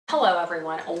Hello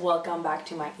everyone, welcome back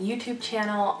to my YouTube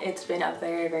channel. It's been a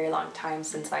very long time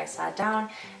since I sat down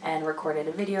and recorded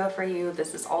a video for you.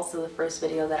 This is also the first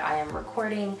video that I am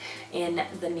recording in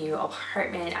the new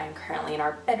apartment. I'm currently in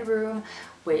our bedroom,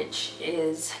 which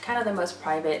is kind of the most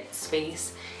private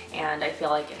space, and I feel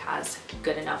like it has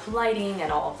good enough lighting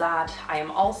and all of that. I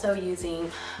am also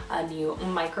using a new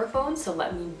microphone, so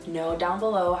let me know down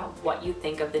below what you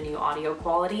think of the new audio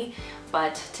quality.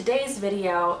 But today's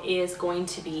video is going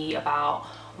to be about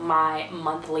my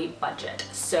monthly budget.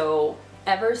 So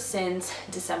ever since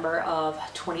December of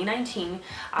 2019,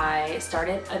 I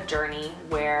started a journey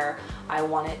where I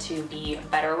wanted to be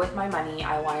better with my money.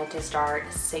 I wanted to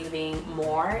start saving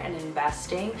more and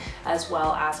investing, as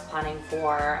well as planning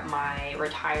for my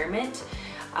retirement.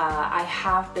 I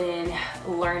have been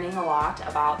learning a lot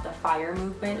about the FIRE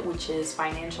movement, which is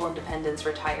Financial Independence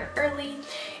Retire Early,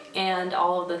 and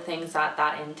all of the things that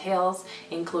that entails,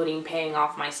 including paying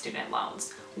off my student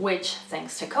loans, which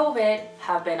thanks to COVID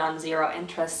have been on zero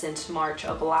interest since March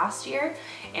of last year,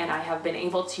 and I have been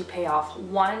able to pay off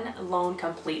one loan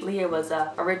completely. It was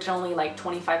originally like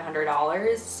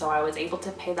 $2,500, so I was able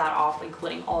to pay that off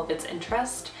including all of its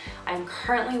interest. I'm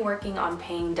currently working on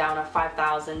paying down a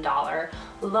 $5,000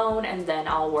 loan, and then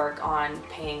I'll work on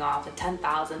paying off a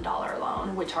 $10,000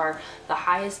 loan, which are the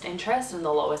highest interest and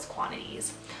the lowest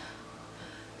quantities.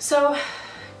 So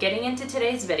getting into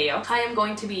today's video, I am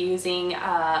going to be using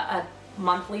a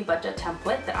monthly budget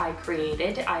template that I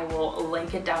created. I will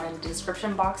link it down in the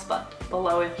description box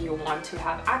below if you want to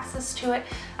have access to it,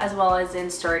 as well as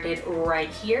insert it right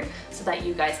here so that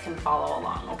you guys can follow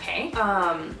along, okay?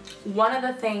 One of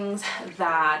the things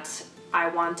that I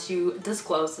want to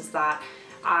disclose is that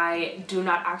I do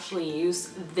not actually use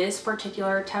this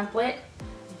particular template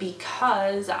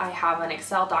because I have an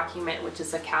Excel document, which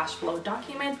is a cash flow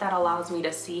document that allows me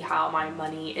to see how my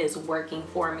money is working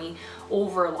for me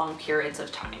over long periods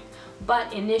of time.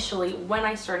 But initially, when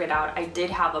I started out, I did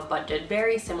have a budget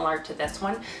very similar to this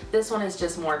one. This one is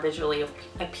just more visually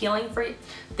appealing for you.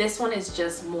 This one is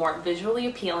just more visually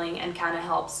appealing and kind of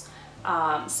helps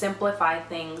simplify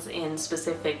things in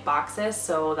specific boxes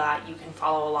so that you can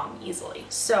follow along easily.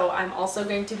 So I'm also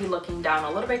going to be looking down a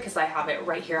little bit because I have it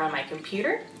right here on my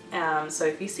computer. So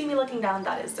if you see me looking down,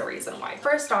 that is the reason why.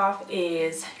 First off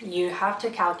is you have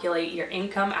to calculate your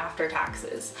income after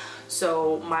taxes.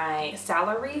 So my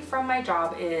salary from my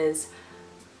job is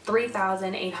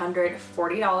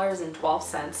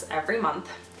 $3,840.12 every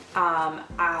month.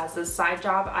 As a side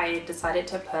job, I decided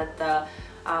to put the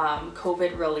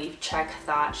COVID relief check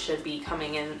that should be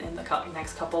coming in the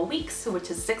next couple of weeks, which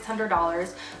is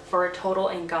 $600 for a total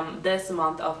income this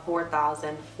month of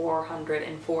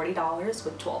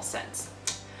 $4,440.12.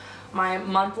 My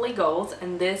monthly goals,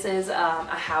 and this is a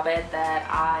habit that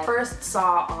I first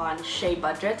saw on Shay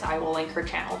Budget. I will link her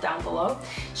channel down below.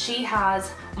 She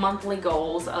has monthly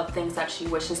goals of things that she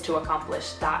wishes to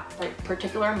accomplish that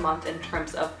particular month in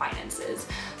terms of finances.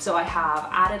 So I have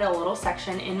added a little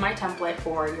section in my template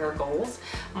for your goals.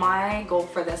 My goal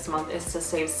for this month is to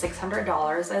save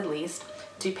 $600 at least,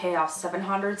 to pay off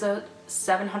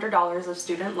 $700 of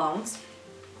student loans,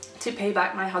 to pay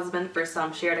back my husband for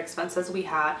some shared expenses we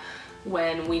had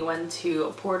when we went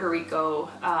to Puerto Rico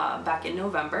back in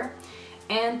November,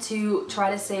 and to try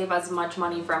to save as much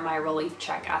money from my relief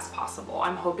check as possible.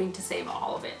 I'm hoping to save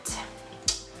all of it.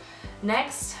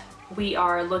 Next, we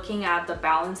are looking at the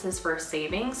balances for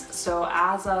savings. So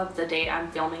as of the date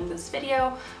I'm filming this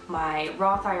video, my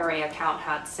Roth IRA account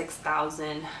had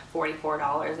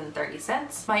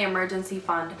 $6,044.30. My emergency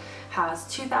fund has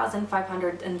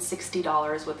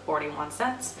 $2,560 with 41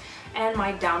 cents. And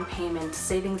my down payment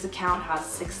savings account has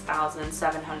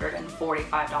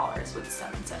 $6,745 with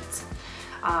 7 cents.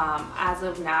 As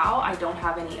of now, I don't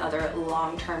have any other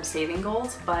long-term saving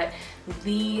goals, but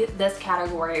this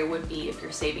category would be if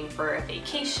you're saving for a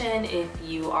vacation, if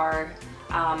you are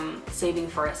saving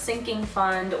for a sinking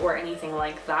fund or anything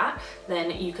like that,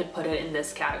 then you could put it in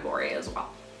this category as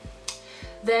well.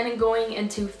 Then going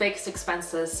into fixed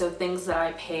expenses, so things that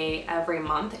I pay every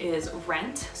month is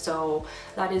rent. So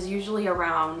that is usually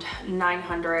around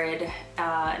 $915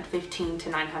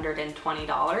 to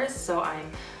 $920. So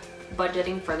I'm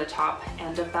budgeting for the top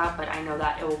end of that, but I know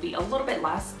that it will be a little bit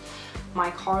less. My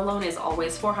car loan is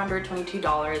always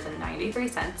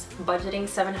 $422.93, budgeting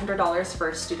 $700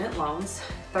 for student loans,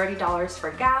 $30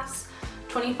 for gas,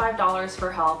 $25 for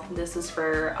health. This is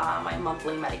for my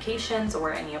monthly medications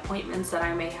or any appointments that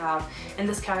I may have. And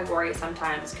this category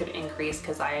sometimes could increase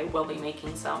because I will be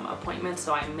making some appointments,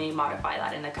 so I may modify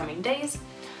that in the coming days.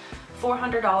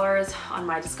 $400 on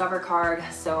my Discover card.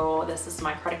 So this is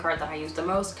my credit card that I use the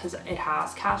most because it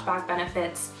has cashback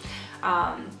benefits.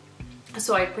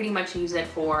 So I pretty much use it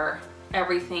for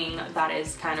everything that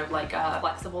is kind of like a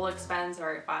flexible expense,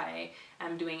 or if I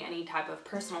am doing any type of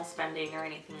personal spending or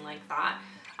anything like that.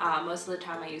 Most of the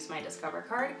time I use my Discover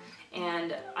card,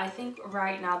 and I think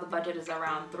right now the budget is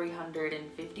around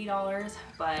 $350,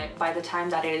 but by the time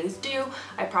that it is due,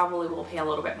 I probably will pay a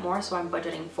little bit more, so I'm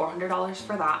budgeting $400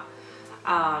 for that.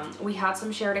 We had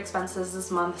some shared expenses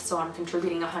this month, so I'm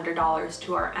contributing $100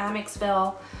 to our Amex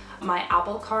bill. My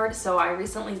Apple card, so I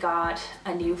recently got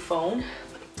a new phone.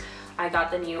 I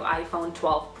got the new iPhone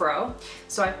 12 Pro,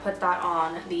 so I put that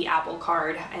on the Apple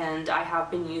card, and I have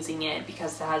been using it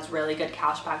because it has really good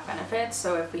cashback benefits.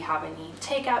 So if we have any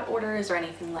takeout orders or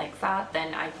anything like that,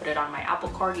 then I put it on my Apple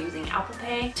card using Apple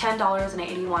Pay.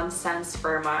 $10.81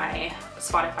 for my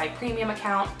Spotify Premium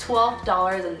account,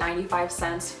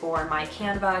 $12.95 for my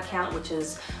Canva account, which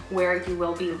is where you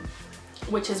will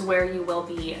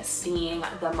be seeing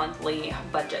the monthly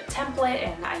budget template,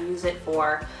 and I use it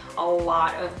for a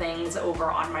lot of things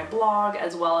over on my blog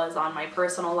as well as on my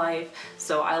personal life.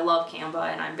 So I love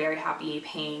Canva, and I'm very happy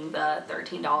paying the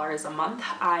 $13 a month.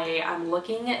 I am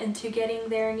looking into getting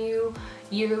their new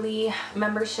yearly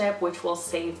membership, which will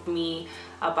save me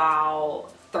about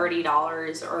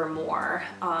 $30 or more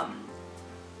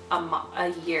a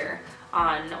year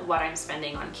on what I'm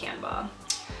spending on Canva.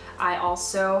 I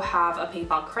also have a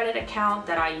PayPal credit account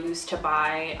that I use to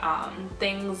buy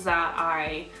things that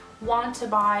I want to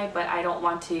buy, but I don't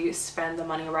want to spend the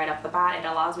money right off the bat. It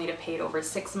allows me to pay it over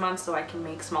 6 months so I can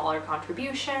make smaller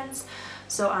contributions.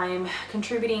 So I'm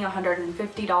contributing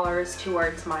 $150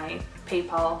 towards my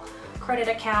PayPal credit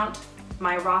account.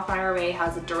 My Roth IRA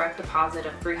has a direct deposit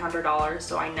of $300,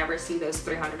 so I never see those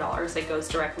 $300. It goes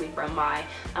directly from my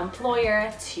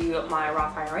employer to my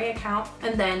Roth IRA account,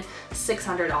 and then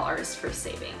 $600 for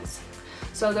savings.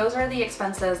 So those are the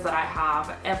expenses that I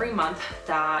have every month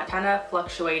that kind of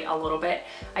fluctuate a little bit.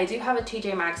 I do have a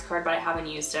TJ Maxx card, but I haven't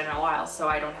used it in a while, so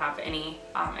I don't have any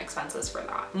expenses for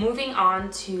that. Moving on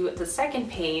to the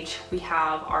second page, we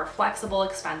have our flexible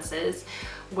expenses,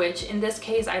 which in this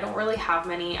case, I don't really have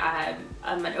many.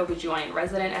 I'm an OBGYN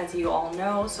resident, as you all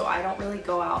know, so I don't really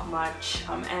go out much.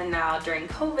 And now during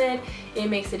COVID, it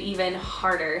makes it even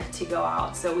harder to go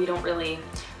out. So we don't really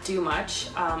do much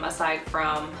aside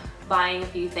from buying a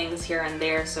few things here and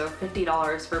there. So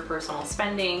 $50 for personal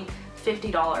spending,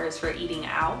 $50 for eating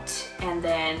out, and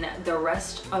then the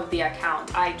rest of the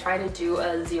account, I try to do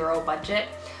a zero budget.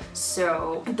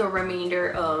 So the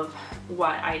remainder of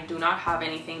what I do not have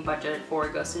anything budgeted for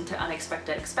goes into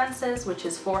unexpected expenses, which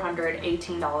is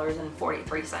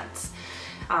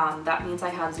 $418.43. That means I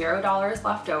have $0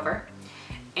 left over.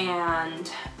 And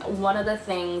one of the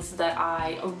things that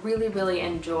I really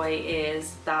enjoy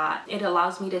is that it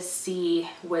allows me to see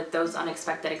with those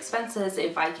unexpected expenses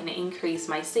if I can increase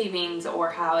my savings or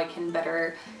how I can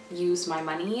better use my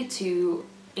money to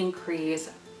increase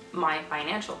my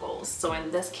financial goals. So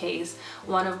in this case,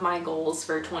 one of my goals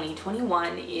for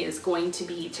 2021 is going to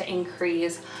be to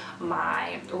increase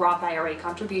my Roth IRA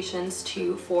contributions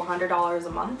to $400 a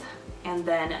month. And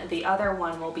then the other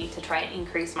one will be to try and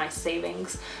increase my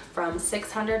savings from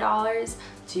 $600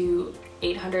 to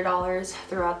 $800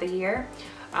 throughout the year,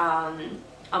 a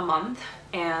month,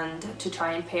 and to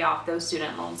try and pay off those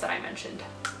student loans that I mentioned.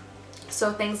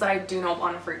 So things that I do not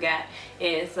want to forget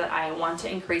is that I want to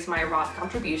increase my Roth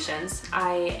contributions.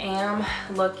 I am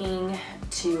looking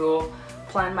to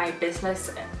plan my business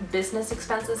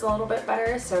expenses a little bit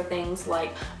better. So things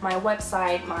like my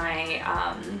website, my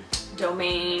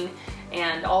domain,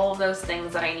 and all of those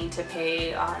things that I need to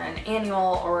pay on an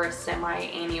annual or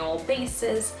semi-annual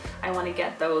basis. I want to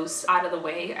get those out of the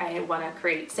way. I want to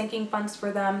create sinking funds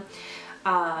for them.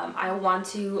 I want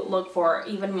to look for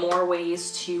even more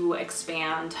ways to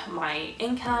expand my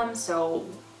income, so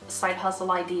side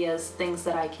hustle ideas, things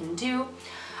that I can do.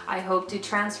 I hope to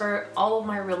transfer all of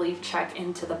my relief check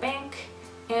into the bank,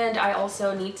 and I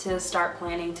also need to start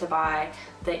planning to buy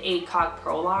the ACOG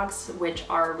Prologues, which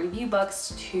are review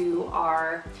books to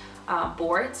our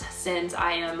boards. Since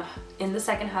I am in the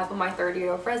second half of my third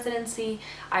year of residency,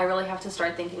 I really have to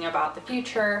start thinking about the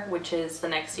future, which is the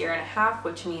next year and a half,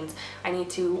 which means I need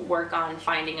to work on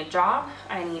finding a job.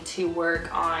 I need to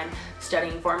work on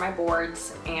studying for my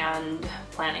boards and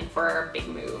planning for a big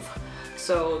move.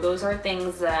 So those are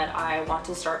things that I want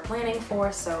to start planning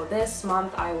for. So this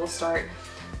month I will start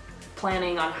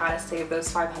planning on how to save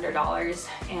those $500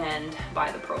 and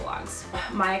buy the Prologues.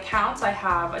 My accounts, I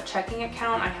have a checking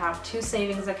account, I have two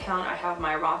savings accounts, I have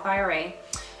my Roth IRA,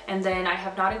 And then I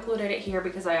have not included it here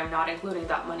because I am not including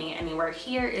that money anywhere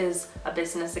here is a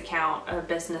business account, a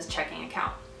business checking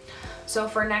account. So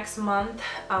for next month,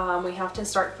 we have to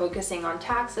start focusing on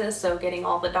taxes, so getting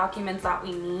all the documents that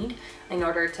we need in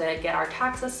order to get our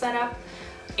taxes set up,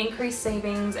 increase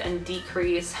savings, and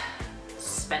decrease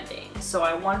spending. So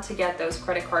I want to get those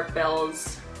credit card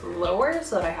bills lower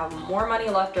so that I have more money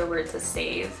left over to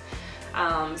save.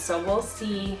 So we'll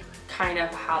see kind of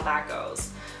how that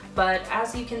goes. But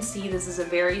as you can see, this is a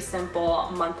very simple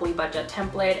monthly budget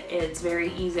template. It's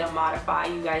very easy to modify.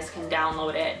 You guys can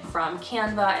download it from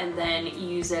Canva and then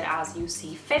use it as you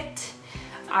see fit.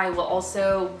 I will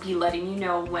also be letting you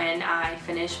know when I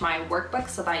finish my workbook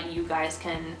so that you guys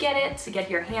can get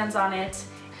your hands on it.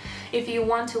 If you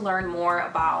want to learn more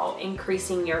about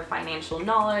increasing your financial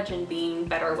knowledge and being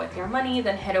better with your money,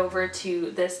 then head over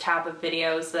to this tab of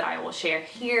videos that I will share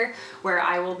here, where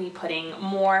I will be putting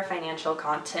more financial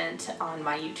content on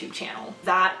my YouTube channel.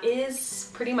 That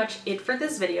is pretty much it for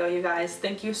this video, you guys.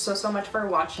 Thank you so much for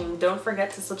watching. Don't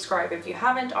forget to subscribe if you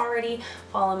haven't already.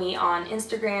 Follow me on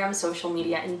Instagram, social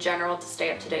media in general, to stay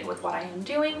up to date with what I am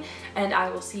doing, and I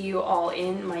will see you all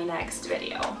in my next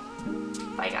video.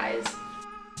 Bye, guys.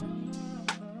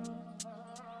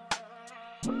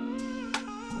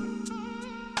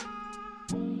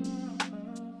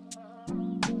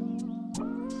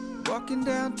 Walking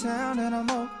downtown and I'm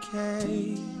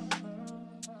okay.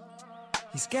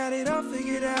 He's got it all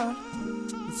figured out,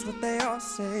 it's what they all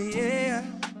say, yeah.